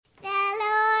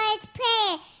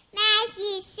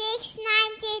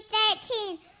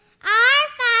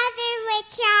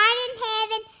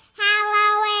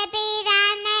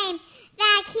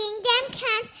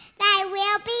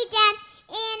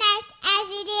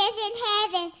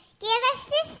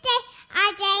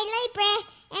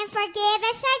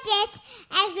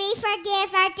we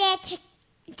forgive our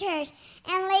debtors.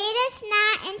 And lead us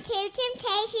not into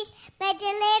temptations, but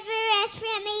deliver us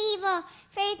from evil.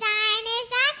 For thine